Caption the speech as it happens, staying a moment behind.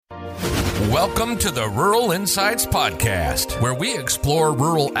Welcome to the Rural Insights Podcast, where we explore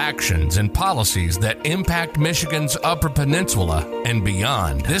rural actions and policies that impact Michigan's Upper Peninsula and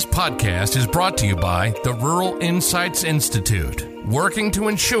beyond. This podcast is brought to you by the Rural Insights Institute, working to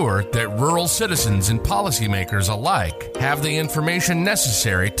ensure that rural citizens and policymakers alike have the information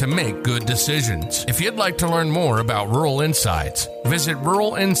necessary to make good decisions. If you'd like to learn more about Rural Insights, visit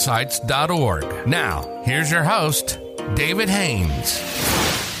ruralinsights.org. Now, here's your host, David Haynes.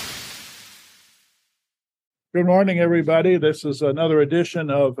 Good morning, everybody. This is another edition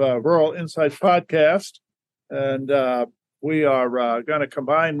of Rural Insights Podcast, and we are going to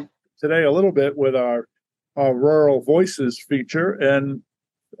combine today a little bit with our Rural Voices feature and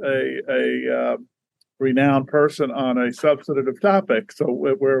a renowned person on a substantive topic. So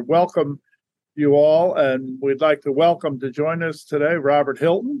we're welcome you all, and we'd like to welcome to join us today Robert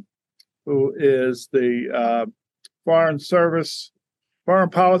Hilton, who is the Foreign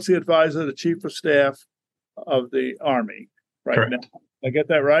Policy Advisor, the Chief of Staff of the Army right Correct. Now. I get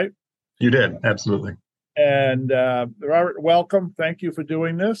that right? You did, absolutely. And Robert, welcome. Thank you for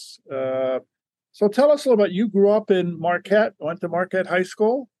doing this. So tell us a little bit. You grew up in Marquette, went to Marquette High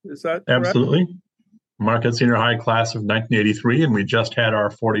School. Is that correct? Absolutely. Marquette Senior High class of 1983, and we just had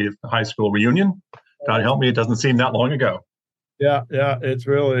our 40th high school reunion. God help me, it doesn't seem that long ago. Yeah, it's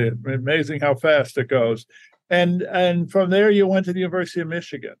really amazing how fast it goes. And from there, you went to the University of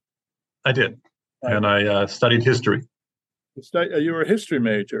Michigan. I did. And I studied history. You were a history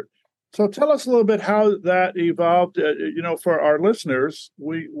major. So tell us a little bit how that evolved. For our listeners,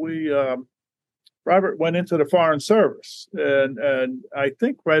 we Robert went into the Foreign Service, and I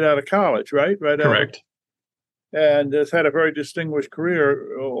think right out of college, right? Correct. And has had a very distinguished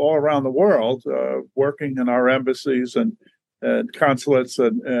career all around the world, working in our embassies and consulates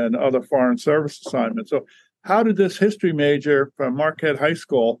and other foreign service assignments. So how did this history major from Marquette High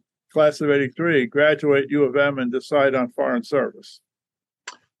School, class of 83, graduate U of M and decide on foreign service?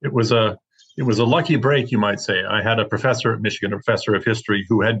 It was a lucky break, you might say. I had a professor at Michigan, a professor of history,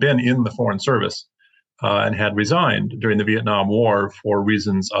 who had been in the Foreign Service and had resigned during the Vietnam War for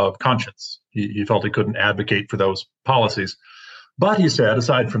reasons of conscience. He felt he couldn't advocate for those policies. But he said,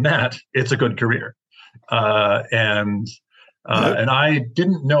 aside from that, it's a good career. And I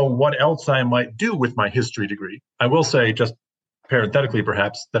didn't know what else I might do with my history degree. I will say, just parenthetically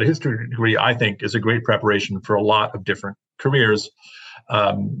perhaps, that a history degree, I think, is a great preparation for a lot of different careers.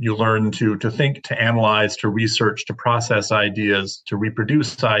 You learn to think, to analyze, to research, to process ideas, to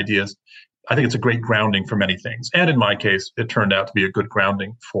reproduce ideas. I think it's a great grounding for many things. And in my case, it turned out to be a good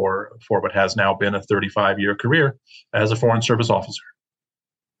grounding for what has now been a 35-year career as a Foreign Service officer.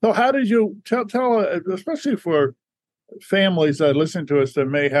 So how did you tell especially for families that listen to us that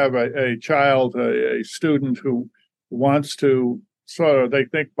may have a child, a student who wants to they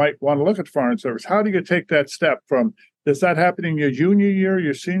think might want to look at foreign service. How do you take that step from, does that happen in your junior year,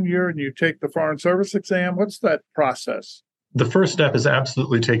 your senior year, and you take the foreign service exam? What's that process? The first step is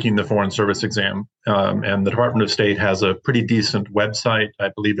absolutely taking the foreign service exam. And the Department of State has a pretty decent website. I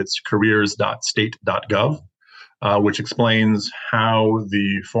believe it's careers.state.gov, which explains how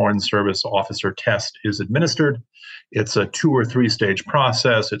the foreign service officer test is administered. It's a 2 or 3 stage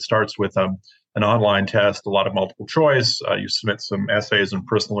process. It starts with an online test, a lot of multiple choice. You submit some essays and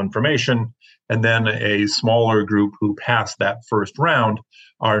personal information, and then a smaller group who pass that first round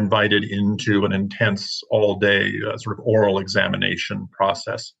are invited into an intense all-day sort of oral examination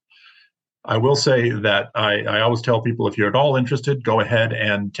process. I will say that I always tell people, if you're at all interested, go ahead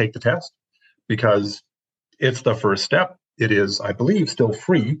and take the test, because it's the first step. It is, I believe, still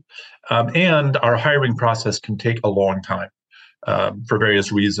free, and our hiring process can take a long time for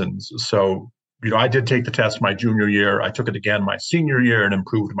various reasons. So, I did take the test my junior year. I took it again my senior year and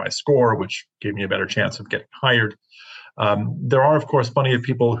improved my score, which gave me a better chance of getting hired. There are, of course, plenty of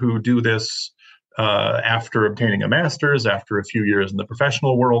people who do this after obtaining a master's, after a few years in the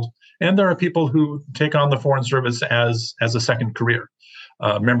professional world. And there are people who take on the Foreign Service as a second career.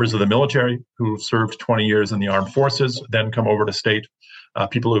 Members of the military who served 20 years in the armed forces, then come over to state.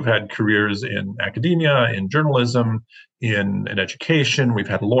 People who've had careers in academia, in journalism, in education. We've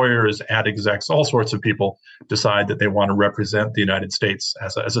had lawyers, ad execs, all sorts of people decide that they want to represent the United States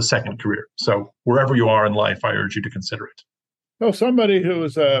as a second career. So wherever you are in life, I urge you to consider it. So somebody who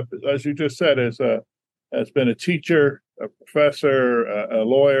is, as you just said, has been a teacher, a professor, a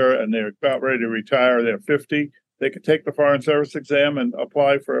lawyer, and they're about ready to retire, they're 50, they could take the Foreign Service exam and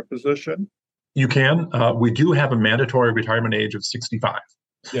apply for a position? You can. We do have a mandatory retirement age of 65.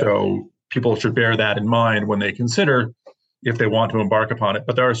 Yeah. So people should bear that in mind when they consider if they want to embark upon it.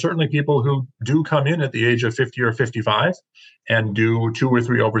 But there are certainly people who do come in at the age of 50 or 55 and do 2 or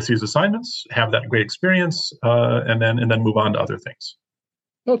 3 overseas assignments, have that great experience, and then move on to other things.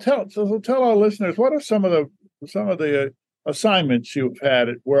 So tell our listeners, what are some of the assignments you've had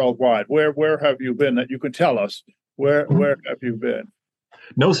worldwide? Where have you been that you can tell us? Where have you been?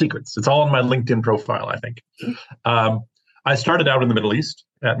 No secrets. It's all on my LinkedIn profile, I think. I started out in the Middle East.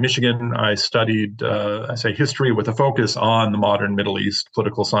 At Michigan, I studied, history with a focus on the modern Middle East,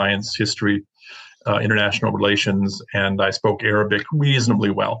 political science, history, international relations, and I spoke Arabic reasonably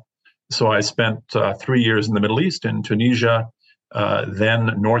well. So I spent 3 years in the Middle East, in Tunisia,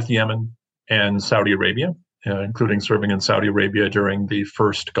 then North Yemen, and Saudi Arabia, including serving in Saudi Arabia during the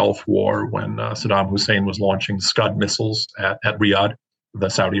first Gulf War when Saddam Hussein was launching Scud missiles at Riyadh, the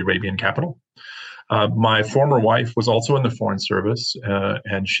Saudi Arabian capital. My former wife was also in the Foreign Service,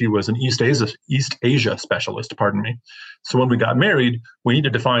 and she was an East Asia specialist, pardon me. So when we got married, we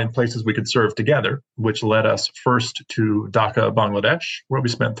needed to find places we could serve together, which led us first to Dhaka, Bangladesh, where we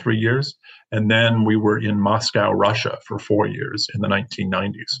spent 3 years. And then we were in Moscow, Russia for 4 years in the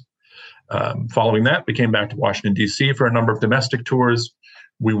 1990s. Following that, we came back to Washington, D.C. for a number of domestic tours.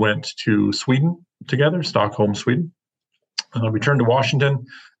 We went to Sweden together, Stockholm, Sweden. Returned to Washington.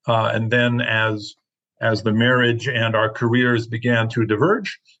 And then as the marriage and our careers began to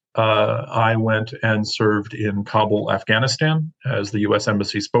diverge, I went and served in Kabul, Afghanistan, as the U.S.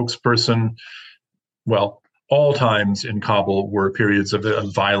 Embassy spokesperson. Well, all times in Kabul were periods of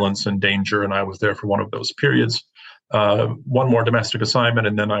violence and danger, and I was there for one of those periods. One more domestic assignment,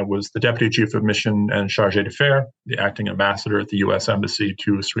 and then I was the Deputy Chief of Mission and Chargé d'Affaires, the acting ambassador at the U.S. Embassy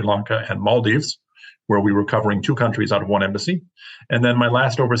to Sri Lanka and Maldives, where we were covering 2 countries out of 1 embassy. And then my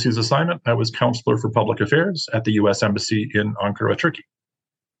last overseas assignment, I was counselor for public affairs at the U.S. Embassy in Ankara, Turkey.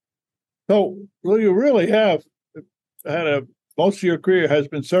 So, well, you really have had most of your career has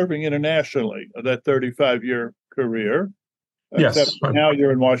been serving internationally, that 35-year career. Yes. Except now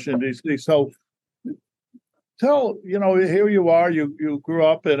you're in Washington, D.C. So here you are, you grew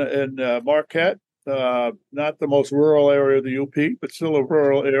up in Marquette, not the most rural area of the UP, but still a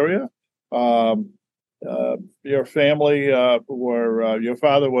rural area. Your family your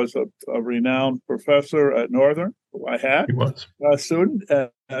father was a renowned professor at Northern, who I had. He was. A student.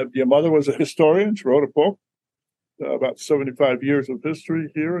 Your mother was a historian. She wrote a book about 75 years of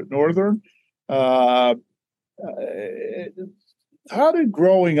history here at Northern. How did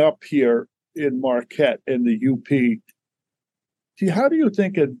growing up here in Marquette in the UP, how do you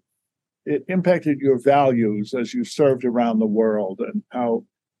think it impacted your values as you served around the world, and how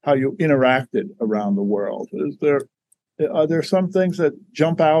you interacted around the world? Are there some things that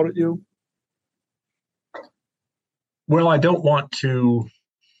jump out at you? Well, I don't want to,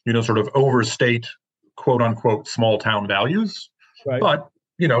 sort of overstate quote unquote small town values, right. But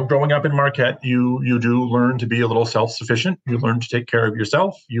growing up in Marquette, you do learn to be a little self-sufficient. You learn to take care of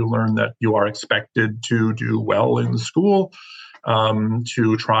yourself. You learn that you are expected to do well in school,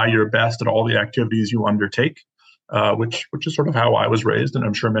 to try your best at all the activities you undertake. Which is sort of how I was raised, and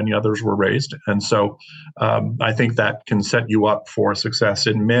I'm sure many others were raised. And so I think that can set you up for success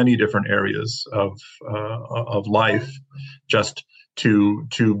in many different areas of life. Just to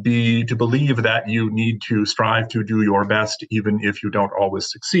believe that you need to strive to do your best, even if you don't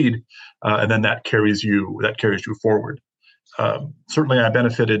always succeed, and then that carries you forward. Certainly, I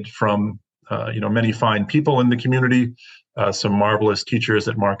benefited from many fine people in the community. Some marvelous teachers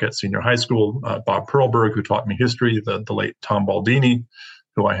at Marquette Senior High School, Bob Perlberg, who taught me history, the late Tom Baldini,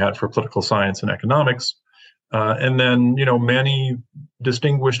 who I had for political science and economics, and then many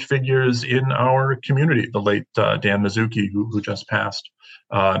distinguished figures in our community, the late Dan Mizuki, who just passed,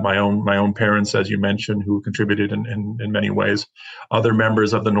 my own parents, as you mentioned, who contributed in many ways, other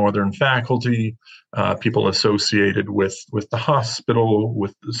members of the Northern faculty, people associated with the hospital,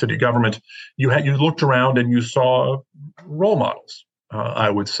 with the city government. You looked around and you saw role models, I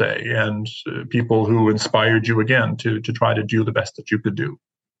would say, and people who inspired you again to try to do the best that you could do.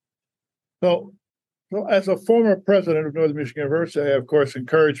 So as a former president of Northern Michigan University, I, of course,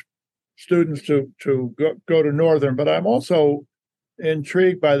 encourage students to go to Northern, but I'm also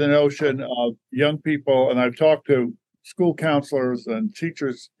intrigued by the notion of young people, and I've talked to school counselors and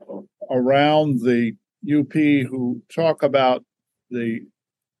teachers around the UP who talk about the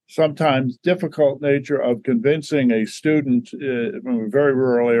sometimes difficult nature of convincing a student from a very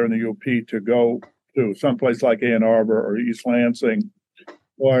rural area in the UP to go to someplace like Ann Arbor or East Lansing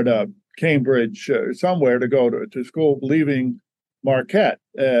or to Cambridge, somewhere to go to school, leaving Marquette.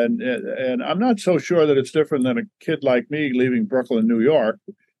 And I'm not so sure that it's different than a kid like me leaving Brooklyn, New York.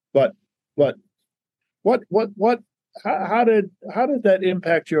 But what how did that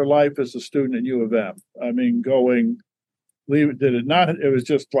impact your life as a student at U of M? I mean, did it not? It was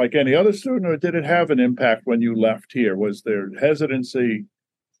just like any other student, or did it have an impact when you left here? Was there hesitancy?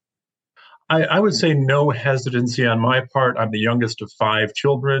 I would say no hesitancy on my part. I'm the youngest of 5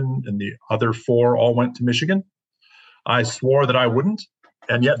 children, and the other 4 all went to Michigan. I swore that I wouldn't,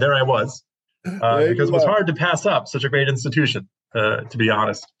 and yet there I was, because it was hard to pass up such a great institution, to be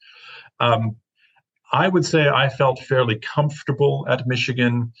honest. I would say I felt fairly comfortable at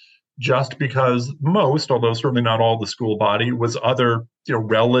Michigan just because most, although certainly not all the school body, was other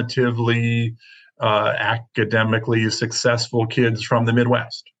relatively academically successful kids from the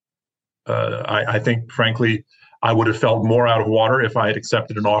Midwest. I think, frankly, I would have felt more out of water if I had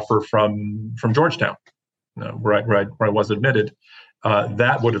accepted an offer from Georgetown, where I was admitted.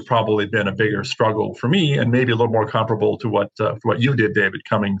 That would have probably been a bigger struggle for me, and maybe a little more comparable to what you did, David,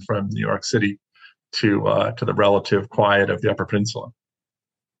 coming from New York City to the relative quiet of the Upper Peninsula.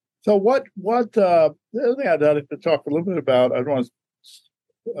 So the other thing I'd like to talk a little bit about, I don't want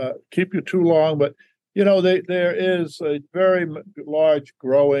to keep you too long, but there is a very large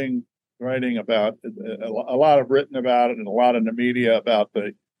growing writing about a lot of written about it, and a lot in the media about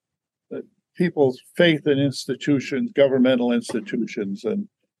the people's faith in institutions, governmental institutions,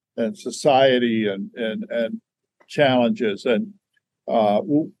 and society and challenges. And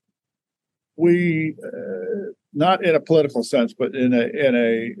we not in a political sense, but in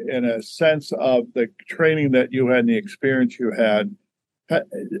a sense of the training that you had and the experience you had.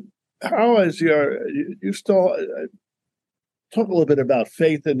 How is you still talk a little bit about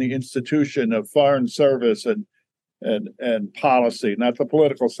faith in the institution of foreign service and policy, not the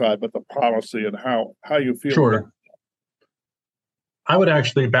political side, but the policy, and how you feel? Sure. About that. I would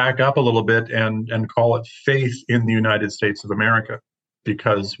actually back up a little bit and call it faith in the United States of America,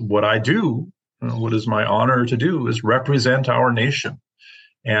 because what I do, what is my honor to do, is represent our nation.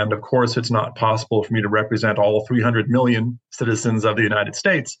 And of course, it's not possible for me to represent all 300 million citizens of the United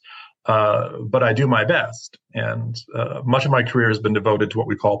States, but I do my best. And much of my career has been devoted to what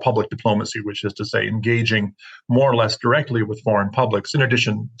we call public diplomacy, which is to say engaging more or less directly with foreign publics, in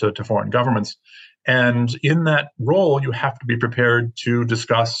addition to foreign governments. And in that role, you have to be prepared to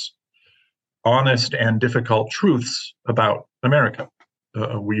discuss honest and difficult truths about America.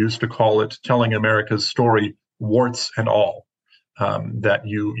 We used to call it telling America's story, warts and all. That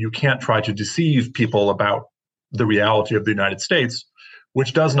you can't try to deceive people about the reality of the United States,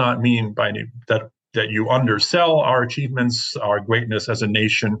 which does not mean that you undersell our achievements, our greatness as a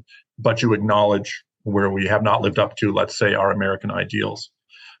nation, but you acknowledge where we have not lived up to, let's say, our American ideals.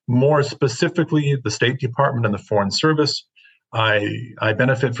 More specifically, the State Department and the Foreign Service, I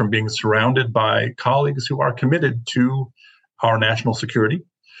benefit from being surrounded by colleagues who are committed to our national security,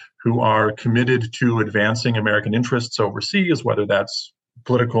 who are committed to advancing American interests overseas, whether that's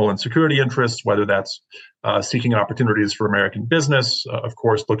political and security interests, whether that's seeking opportunities for American business, of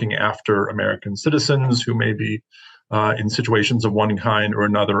course, looking after American citizens who may be in situations of one kind or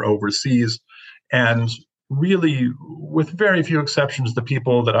another overseas. And really, with very few exceptions, the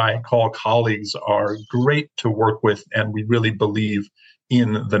people that I call colleagues are great to work with, and we really believe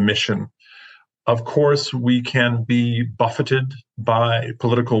in the mission. Of course, we can be buffeted by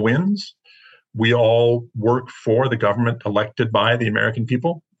political winds. We all work for the government elected by the American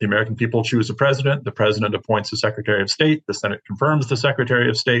people. The American people choose a president. The president appoints a secretary of state. The Senate confirms the secretary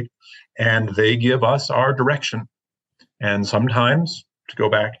of state, and they give us our direction. And sometimes, to go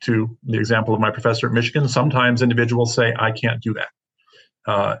back to the example of my professor at Michigan, sometimes individuals say, I can't do that.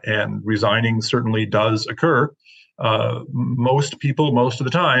 And resigning certainly does occur. Most people, most of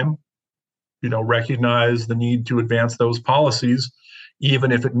the time, recognize the need to advance those policies,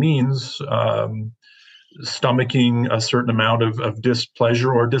 even if it means stomaching a certain amount of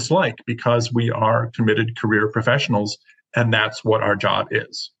displeasure or dislike, because we are committed career professionals, and that's what our job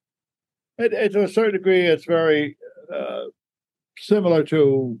is. To a certain degree, it's very similar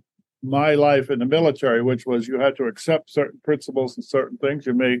to my life in the military, which was you had to accept certain principles and certain things.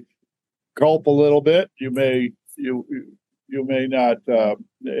 You may gulp a little bit. You may not.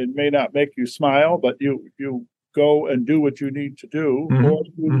 It may not make you smile, but you go and do what you need to do, or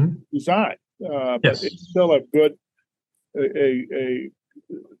you resign. Yes. But it's still a good.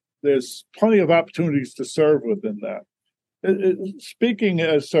 There's plenty of opportunities to serve within that. Speaking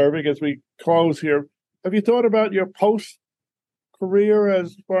of serving, as we close here, have you thought about your post-career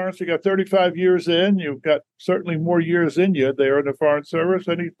as far as you got 35 years in? You've got certainly more years in you there in the Foreign Service.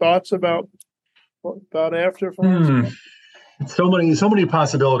 Any thoughts about after Foreign Service? So many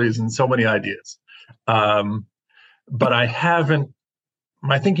possibilities and so many ideas. But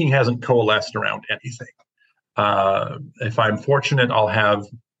my thinking hasn't coalesced around anything. If I'm fortunate, I'll have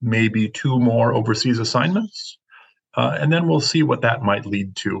maybe 2 more overseas assignments, and then we'll see what that might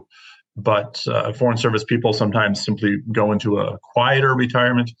lead to. But Foreign Service people sometimes simply go into a quieter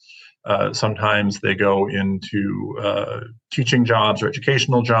retirement. Sometimes they go into teaching jobs or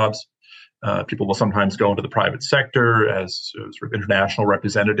educational jobs. People will sometimes go into the private sector as sort of international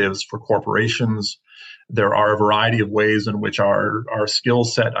representatives for corporations. There are a variety of ways in which our skill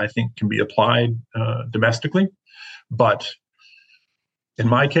set, I think, can be applied domestically. But in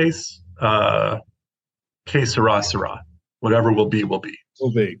my case, que sera, sera. Whatever will be, will be.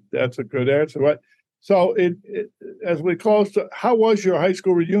 Will be. That's a good answer. Right. So, as we close, how was your high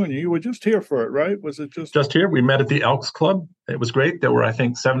school reunion? You were just here for it, right? Was it just here? We met at the Elks Club. It was great. There were, I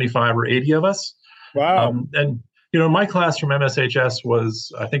think, 75 or 80 of us. Wow. And my class from MSHS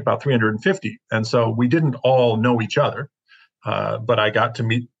was, I think, about 350, and so we didn't all know each other, but I got to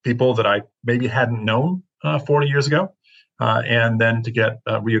meet people that I maybe hadn't known 40 years ago, and then to get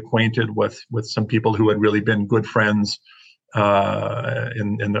reacquainted with some people who had really been good friends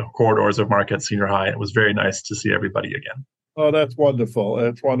in the corridors of Marquette Senior High. It was very nice to see everybody again. Oh, that's wonderful.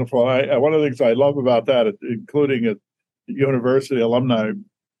 That's wonderful. One of the things I love about that, including at university alumni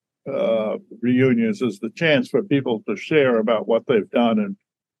reunions, is the chance for people to share about what they've done and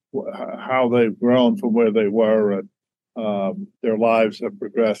how they've grown from where they were, and their lives have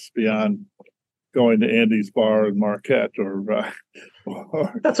progressed beyond going to Andy's Bar in Marquette, or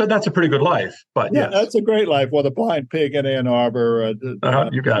that's a pretty good life. But yeah, yes, that's a great life. Well, the Blind Pig in Ann Arbor.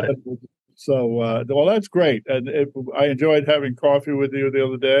 You got it. So, well, that's great, and I enjoyed having coffee with you the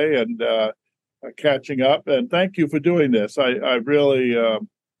other day and catching up. And thank you for doing this. I really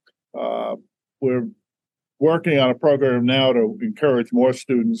we're working on a program now to encourage more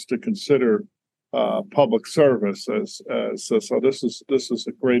students to consider public service so this is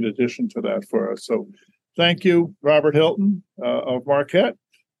a great addition to that for us. So thank you, Robert Hilton of Marquette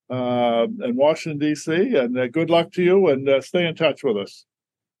and Washington, D.C., and good luck to you, and stay in touch with us.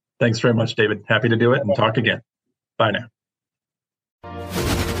 Thanks very much, David. Happy to do it, and talk again. Bye now.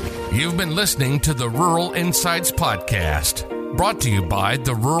 You've been listening to the Rural Insights Podcast, brought to you by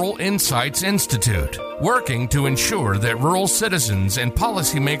the Rural Insights Institute, working to ensure that rural citizens and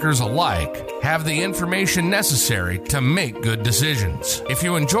policymakers alike have the information necessary to make good decisions. If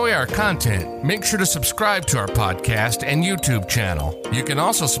you enjoy our content, make sure to subscribe to our podcast and YouTube channel. You can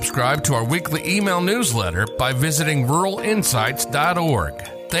also subscribe to our weekly email newsletter by visiting ruralinsights.org.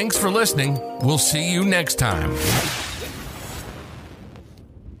 Thanks for listening. We'll see you next time.